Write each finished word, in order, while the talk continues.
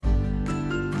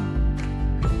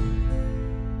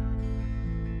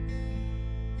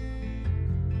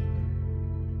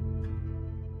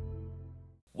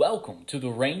Welcome to the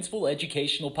Rainsville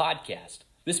Educational Podcast.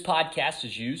 This podcast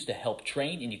is used to help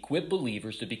train and equip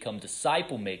believers to become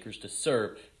disciple makers to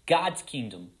serve God's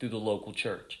kingdom through the local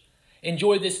church.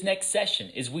 Enjoy this next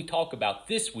session as we talk about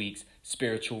this week's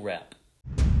spiritual rep.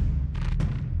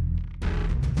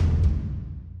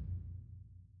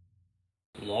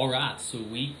 Well, all right, so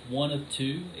week 1 of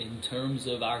 2 in terms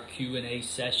of our Q&A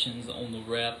sessions on the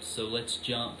reps, so let's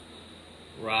jump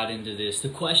right into this. The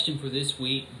question for this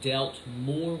week dealt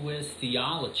more with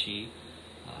theology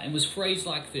and was phrased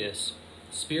like this: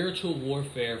 spiritual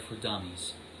warfare for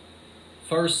dummies.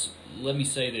 First, let me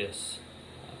say this.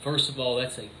 First of all,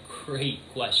 that's a great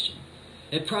question.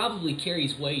 It probably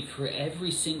carries weight for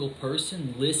every single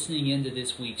person listening into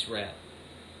this week's rep.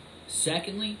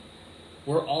 Secondly,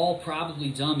 we're all probably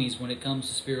dummies when it comes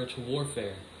to spiritual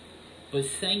warfare. But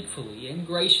thankfully and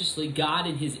graciously, God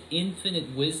in His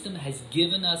infinite wisdom has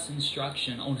given us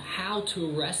instruction on how to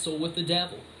wrestle with the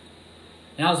devil.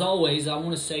 Now, as always, I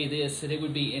want to say this, that it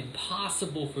would be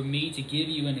impossible for me to give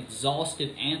you an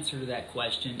exhaustive answer to that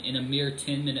question in a mere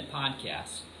 10-minute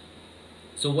podcast.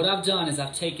 So what I've done is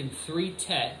I've taken 3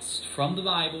 texts from the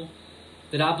Bible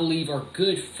that I believe are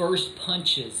good first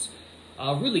punches.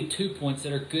 Really 2 points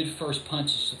that are good first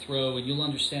punches to throw, and you'll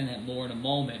understand that more in a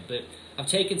moment. But I've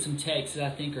taken some texts that I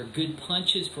think are good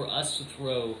punches for us to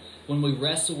throw when we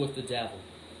wrestle with the devil.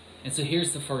 And so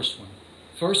here's the first one.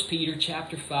 1 Peter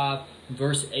chapter 5,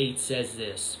 verse 8 says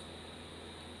this: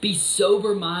 "Be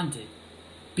sober-minded,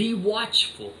 be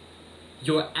watchful.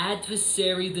 Your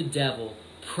adversary the devil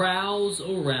prowls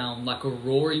around like a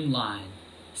roaring lion,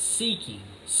 seeking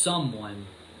someone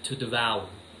to devour."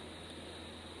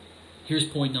 Here's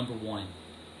point number 1.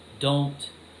 Don't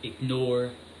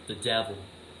ignore the devil.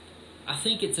 I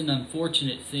think it's an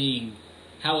unfortunate thing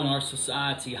how in our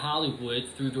society, Hollywood,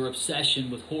 through their obsession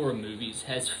with horror movies,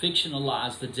 has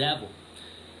fictionalized the devil.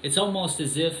 It's almost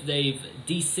as if they've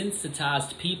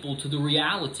desensitized people to the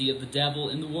reality of the devil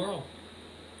in the world.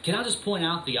 Can I just point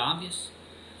out the obvious?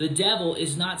 The devil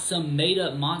is not some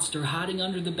made-up monster hiding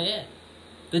under the bed.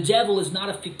 The devil is not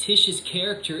a fictitious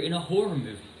character in a horror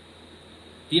movie.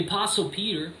 The Apostle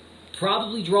Peter,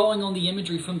 probably drawing on the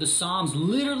imagery from the Psalms,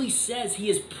 literally says he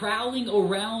is prowling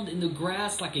around in the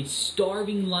grass like a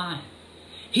starving lion.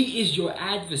 He is your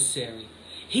adversary.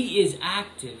 He is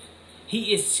active.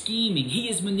 He is scheming. He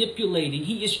is manipulating.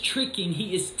 He is tricking.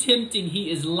 He is tempting.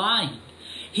 He is lying.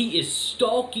 He is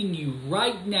stalking you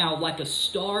right now like a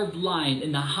starved lion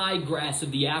in the high grass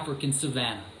of the African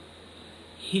savannah.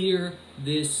 Hear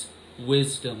this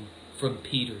wisdom from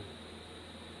Peter.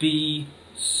 Be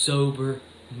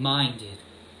sober-minded.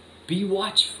 Be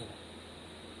watchful.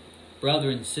 Brother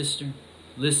and sister,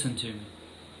 listen to me.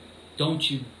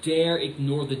 Don't you dare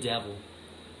ignore the devil.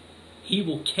 He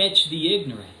will catch the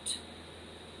ignorant,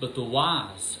 but the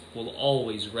wise will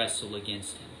always wrestle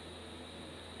against him.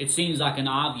 It seems like an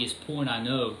obvious point, I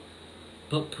know,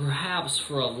 but perhaps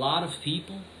for a lot of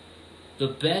people, the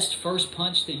best first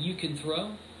punch that you can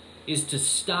throw is to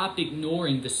stop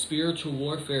ignoring the spiritual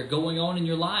warfare going on in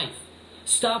your life.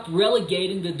 Stop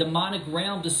relegating the demonic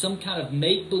realm to some kind of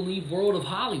make-believe world of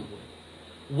Hollywood.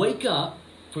 Wake up,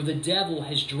 for the devil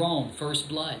has drawn first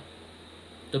blood.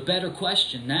 The better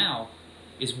question now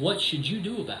is, what should you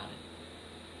do about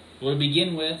it? Well, to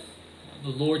begin with, the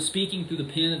Lord, speaking through the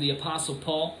pen of the Apostle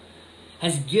Paul,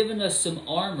 has given us some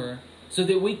armor so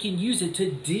that we can use it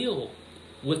to deal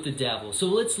with the devil. So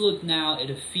let's look now at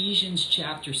Ephesians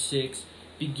chapter 6,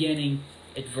 beginning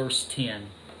at verse 10.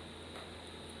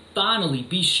 "Finally,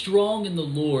 be strong in the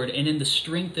Lord and in the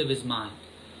strength of His might.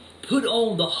 Put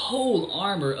on the whole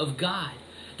armor of God,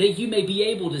 that you may be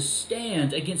able to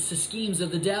stand against the schemes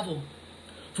of the devil.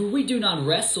 For we do not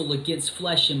wrestle against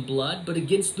flesh and blood, but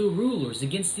against the rulers,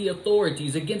 against the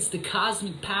authorities, against the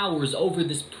cosmic powers over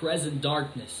this present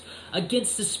darkness,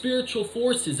 against the spiritual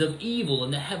forces of evil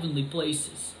in the heavenly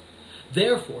places.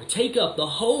 Therefore, take up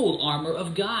the whole armor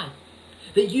of God,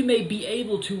 that you may be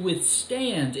able to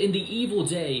withstand in the evil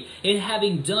day, and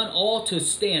having done all to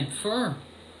stand firm.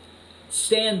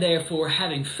 Stand therefore,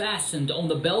 having fastened on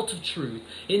the belt of truth,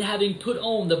 and having put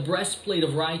on the breastplate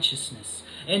of righteousness,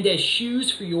 and as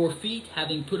shoes for your feet,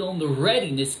 having put on the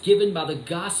readiness given by the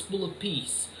gospel of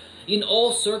peace. In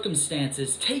all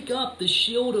circumstances, take up the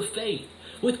shield of faith,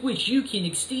 with which you can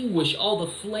extinguish all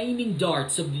the flaming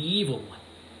darts of the evil one.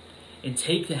 And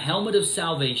take the helmet of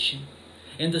salvation,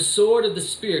 and the sword of the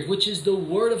Spirit, which is the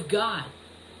word of God,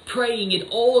 praying at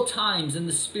all times in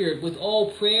the Spirit with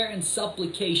all prayer and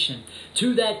supplication.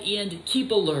 To that end, keep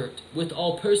alert with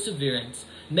all perseverance,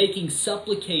 making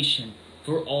supplication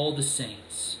for all the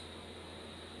saints."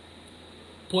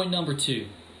 Point number 2,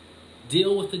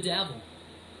 deal with the devil.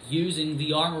 using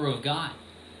the armor of God.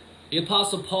 The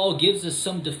Apostle Paul gives us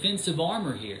some defensive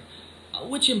armor here,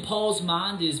 which in Paul's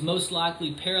mind is most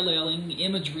likely paralleling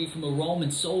imagery from a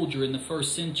Roman soldier in the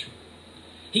first century.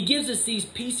 He gives us these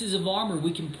pieces of armor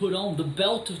we can put on: the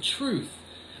belt of truth,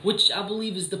 which I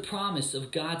believe is the promise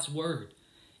of God's word.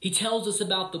 He tells us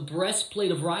about the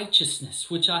breastplate of righteousness,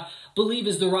 which I believe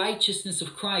is the righteousness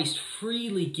of Christ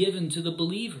freely given to the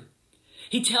believer.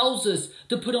 He tells us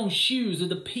to put on shoes of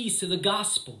the peace of the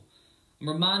gospel. I'm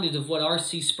reminded of what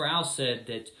R.C. Sproul said,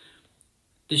 that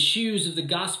the shoes of the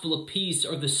gospel of peace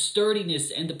are the sturdiness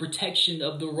and the protection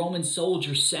of the Roman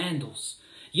soldier's sandals.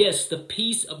 Yes, the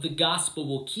peace of the gospel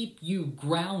will keep you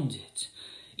grounded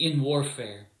in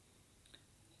warfare.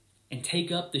 And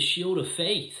take up the shield of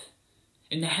faith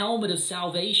and the helmet of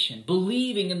salvation,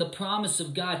 believing in the promise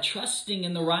of God, trusting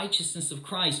in the righteousness of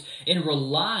Christ, and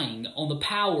relying on the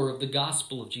power of the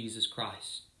gospel of Jesus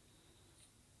Christ.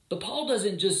 But Paul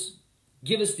doesn't just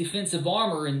give us defensive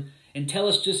armor and tell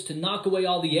us just to knock away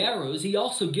all the arrows. He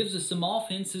also gives us some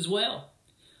offense as well: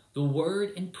 the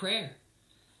word and prayer.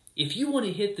 If you want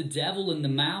to hit the devil in the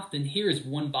mouth, then here is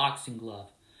one boxing glove.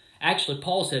 Actually,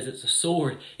 Paul says it's a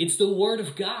sword. It's the word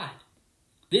of God.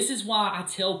 This is why I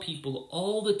tell people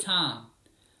all the time,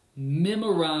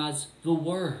 memorize the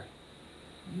word.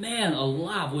 Man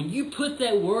alive, when you put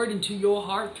that word into your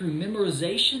heart through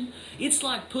memorization, it's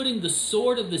like putting the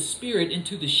sword of the Spirit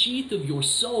into the sheath of your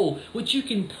soul, which you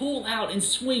can pull out and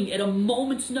swing at a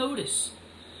moment's notice.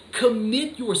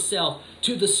 Commit yourself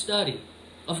to the study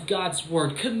of God's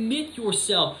word. Commit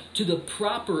yourself to the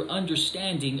proper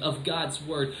understanding of God's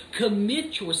word.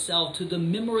 Commit yourself to the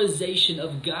memorization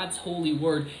of God's holy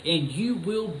word, and you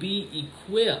will be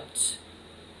equipped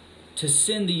to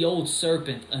send the old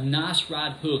serpent a nice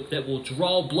right hook that will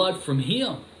draw blood from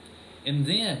him. And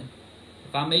then,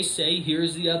 if I may say,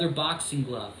 here's the other boxing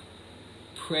glove: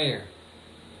 prayer.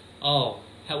 Oh,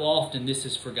 how often this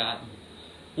is forgotten.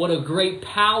 What a great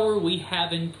power we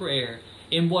have in prayer,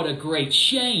 and what a great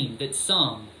shame that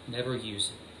some never use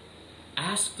it.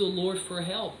 Ask the Lord for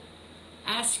help.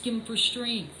 Ask Him for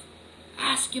strength.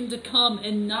 Ask Him to come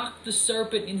and knock the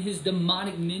serpent and his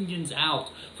demonic minions out.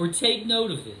 For take note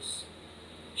of this.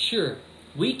 Sure,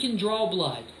 we can draw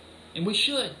blood, and we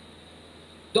should.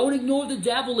 Don't ignore the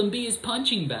devil and be his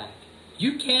punching bag.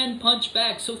 You can punch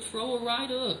back, so throw a right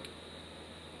hook.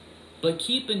 But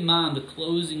keep in mind the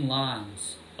closing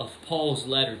lines of Paul's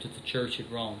letter to the church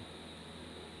at Rome.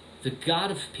 The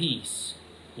God of peace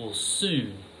will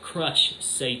soon crush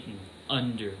Satan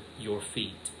under your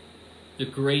feet. The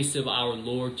grace of our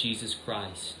Lord Jesus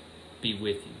Christ be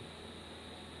with you.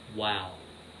 Wow.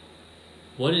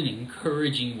 What an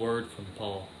encouraging word from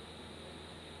Paul.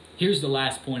 Here's the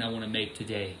last point I want to make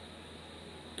today.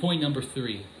 Point number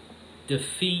 3.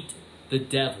 Defeat the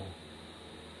devil.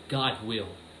 God will.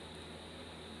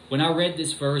 When I read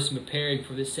this verse and preparing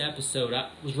for this episode, I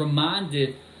was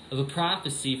reminded of a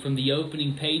prophecy from the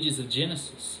opening pages of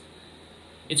Genesis.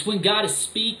 It's when God is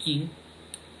speaking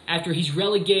after He's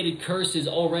relegated curses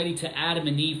already to Adam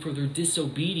and Eve for their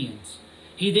disobedience.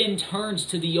 He then turns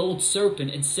to the old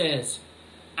serpent and says,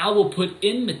 I will put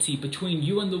enmity between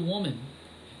you and the woman,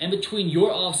 and between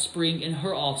your offspring and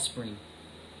her offspring.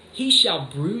 He shall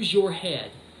bruise your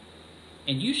head,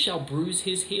 and you shall bruise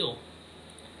his heel.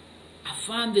 I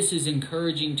find this is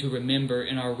encouraging to remember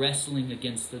in our wrestling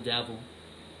against the devil.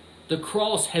 The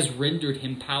cross has rendered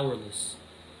him powerless.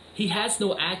 He has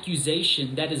no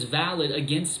accusation that is valid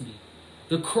against me.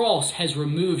 The cross has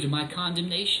removed my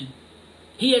condemnation.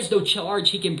 He has no charge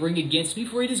he can bring against me,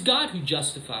 for it is God who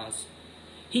justifies.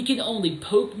 He can only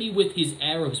poke me with his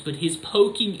arrows, but his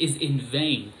poking is in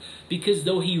vain, because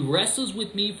though he wrestles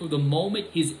with me for the moment,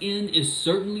 his end is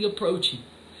certainly approaching.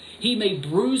 He may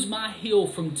bruise my heel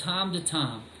from time to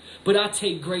time, but I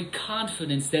take great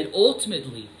confidence that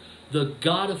ultimately the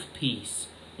God of peace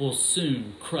will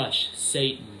soon crush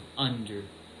Satan under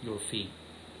your feet.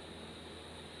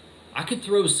 I could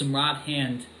throw some right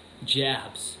hand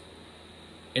jabs,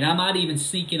 and I might even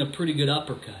sneak in a pretty good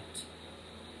uppercut.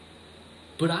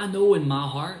 But I know in my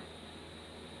heart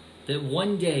that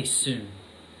one day soon,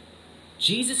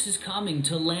 Jesus is coming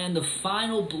to land the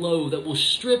final blow that will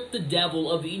strip the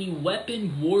devil of any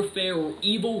weapon, warfare, or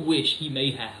evil wish he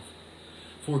may have.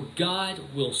 For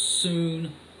God will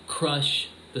soon crush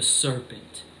the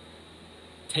serpent.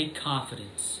 Take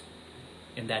confidence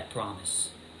in that promise.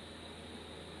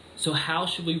 So how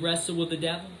should we wrestle with the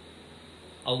devil?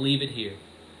 I'll leave it here.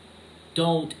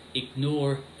 Don't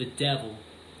ignore the devil.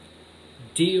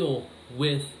 Deal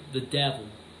with the devil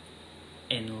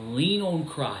and lean on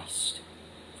Christ,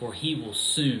 for he will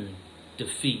soon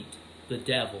defeat the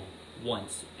devil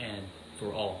once and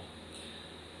for all.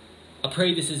 I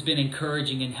pray this has been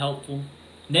encouraging and helpful.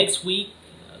 Next week,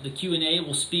 the Q&A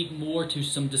will speak more to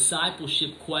some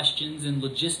discipleship questions and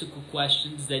logistical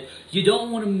questions that you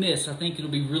don't want to miss. I think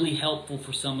it'll be really helpful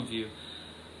for some of you.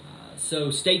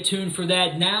 So stay tuned for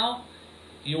that. Now,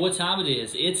 you know what time it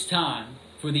is. It's time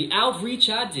for the Outreach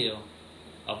Ideal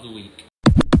of the Week.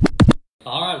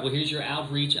 All right, well, here's your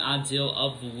Outreach Ideal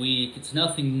of the Week. It's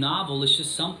nothing novel. It's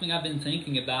just something I've been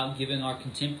thinking about given our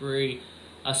contemporary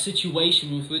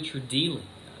situation with which we're dealing.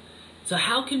 So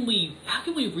how can we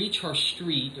reach our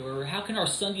street, or how can our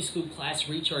Sunday school class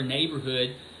reach our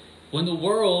neighborhood when the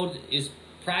world is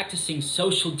practicing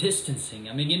social distancing?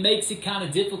 I mean, it makes it kind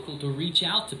of difficult to reach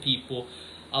out to people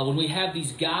when we have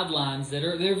these guidelines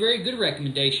they're very good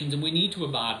recommendations and we need to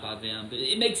abide by them. But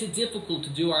it makes it difficult to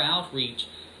do our outreach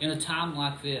in a time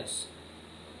like this.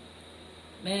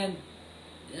 Man,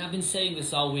 I've been saying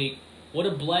this all week. What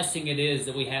a blessing it is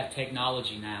that we have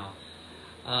technology now.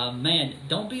 Man,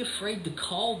 don't be afraid to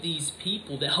call these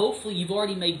people that hopefully you've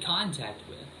already made contact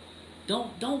with.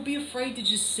 Don't be afraid to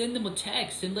just send them a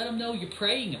text and let them know you're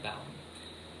praying about them.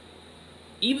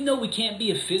 Even though we can't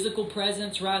be a physical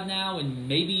presence right now, and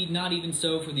maybe not even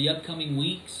so for the upcoming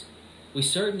weeks, we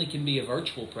certainly can be a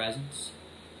virtual presence.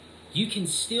 You can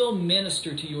still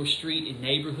minister to your street and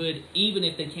neighborhood even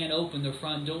if they can't open their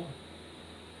front door.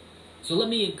 So let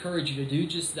me encourage you to do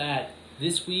just that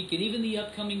this week and even the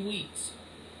upcoming weeks.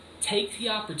 Take the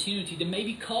opportunity to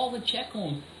maybe call and check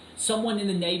on someone in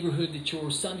the neighborhood that your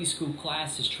Sunday school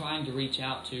class is trying to reach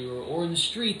out to, or in the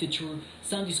street that your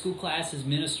Sunday school class is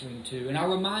ministering to. And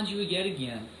I'll remind you yet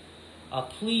again,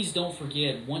 please don't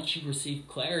forget, once you receive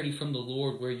clarity from the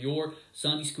Lord where your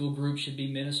Sunday school group should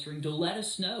be ministering, to let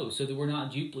us know so that we're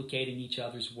not duplicating each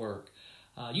other's work.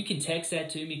 You can text that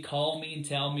to me, call me and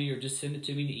tell me, or just send it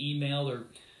to me in the email, or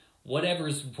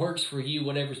whatever works for you,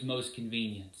 whatever's most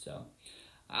convenient. So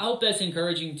I hope that's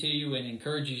encouraging to you and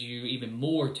encourages you even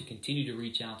more to continue to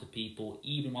reach out to people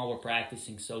even while we're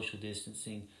practicing social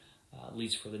distancing, at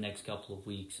least for the next couple of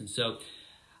weeks. And so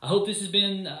I hope this has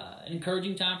been an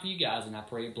encouraging time for you guys, and I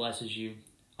pray it blesses you.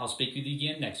 I'll speak with you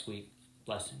again next week.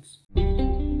 Blessings.